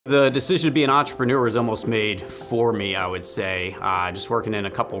The decision to be an entrepreneur was almost made for me, I would say. Just working in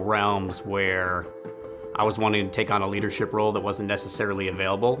a couple realms where I was wanting to take on a leadership role that wasn't necessarily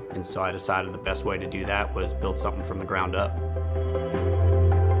available, and so I decided the best way to do that was build something from the ground up.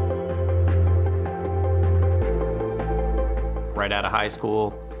 Right out of high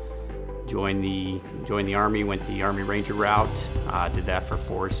school, joined the Army, went the Army Ranger route, did that for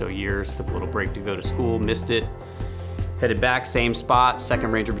 4 or so years, took a little break to go to school, missed it. Headed back, same spot,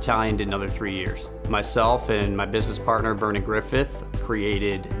 2nd Ranger Battalion, did another 3 years. Myself and my business partner, Vernon Griffith,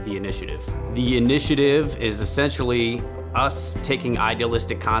 created The Initiative. The Initiative is essentially us taking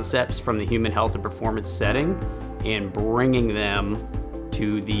idealistic concepts from the human health and performance setting and bringing them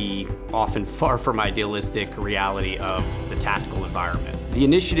to the often far from idealistic reality of the tactical environment. The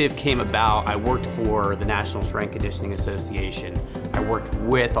initiative came about, I worked for the National Strength Conditioning Association. I worked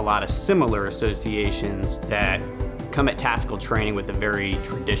with a lot of similar associations that come at tactical training with a very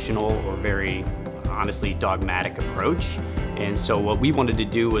traditional or very, honestly, dogmatic approach. And so what we wanted to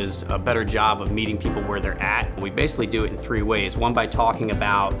do was a better job of meeting people where they're at. We basically do it in 3 ways. One, by talking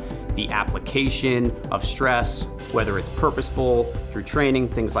about the application of stress, whether it's purposeful through training,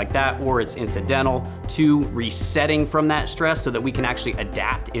 things like that, or it's incidental. 2, resetting from that stress so that we can actually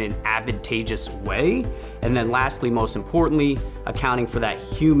adapt in an advantageous way. And then lastly, most importantly, accounting for that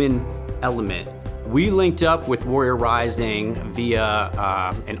human element. We linked up with Warrior Rising via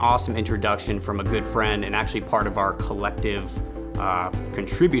an awesome introduction from a good friend and actually part of our collective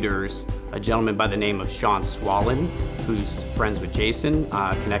contributors, a gentleman by the name of Sean Swallen, who's friends with Jason,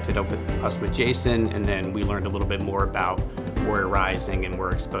 connected up with us with Jason, and then we learned a little bit more about Warrior Rising and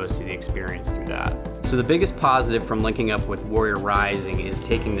were exposed to the experience through that. So the biggest positive from linking up with Warrior Rising is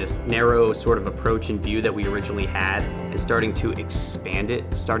taking this narrow sort of approach and view that we originally had and starting to expand it,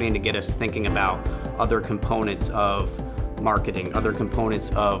 starting to get us thinking about other components of marketing, other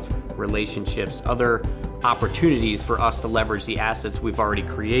components of relationships, other opportunities for us to leverage the assets we've already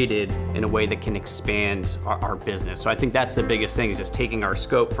created in a way that can expand our business. So I think that's the biggest thing, is just taking our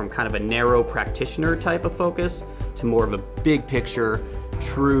scope from kind of a narrow practitioner type of focus to more of a big picture,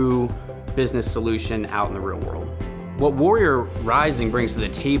 true business solution out in the real world. What Warrior Rising brings to the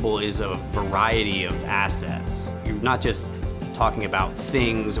table is a variety of assets. You're not just talking about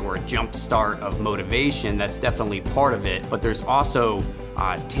things or a jump start of motivation, that's definitely part of it, but there's also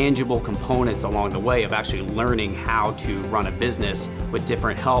tangible components along the way of actually learning how to run a business with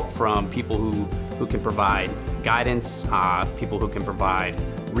different help from people who can provide guidance, people who can provide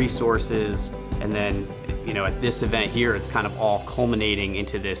resources, and then, you know, at this event here, it's kind of all culminating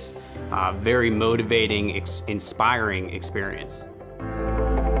into this very motivating, inspiring experience.